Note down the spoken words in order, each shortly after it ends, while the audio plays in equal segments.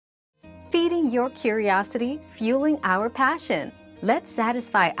feeding your curiosity, fueling our passion. Let's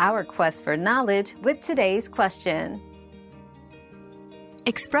satisfy our quest for knowledge with today's question.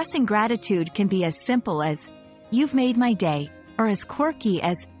 Expressing gratitude can be as simple as, "You've made my day," or as quirky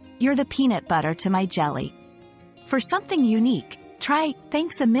as, "You're the peanut butter to my jelly." For something unique, try,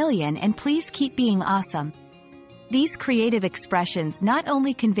 "Thanks a million and please keep being awesome." These creative expressions not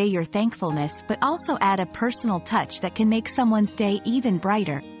only convey your thankfulness but also add a personal touch that can make someone's day even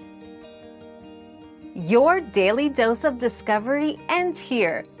brighter. Your daily dose of discovery ends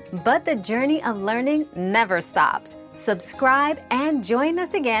here, but the journey of learning never stops. Subscribe and join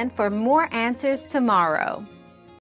us again for more answers tomorrow.